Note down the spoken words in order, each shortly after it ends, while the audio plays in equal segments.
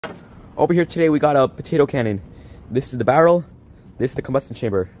Over here today we got a potato cannon. This is the barrel, this is the combustion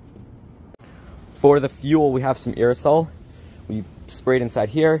chamber. For the fuel we have some aerosol. We spray it inside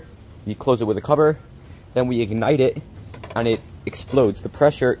here, we close it with a cover, then we ignite it and it explodes. The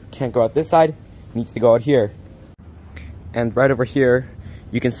pressure can't go out this side, it needs to go out here. And right over here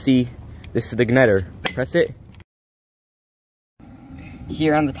you can see this is the igniter. Press it.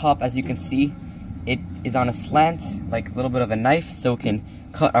 Here on the top, as you can see, it is on a slant, like a little bit of a knife, so it can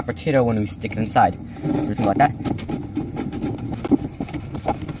cut our potato when we stick it inside. So something like that.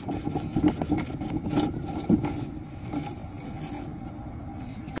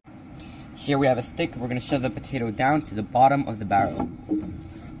 Here we have a stick. We're going to shove the potato down to the bottom of the barrel.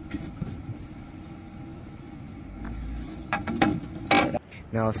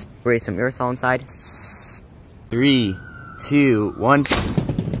 Now let's spray some aerosol inside. 3, 2, 1.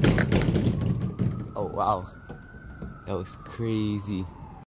 Oh wow, that was crazy.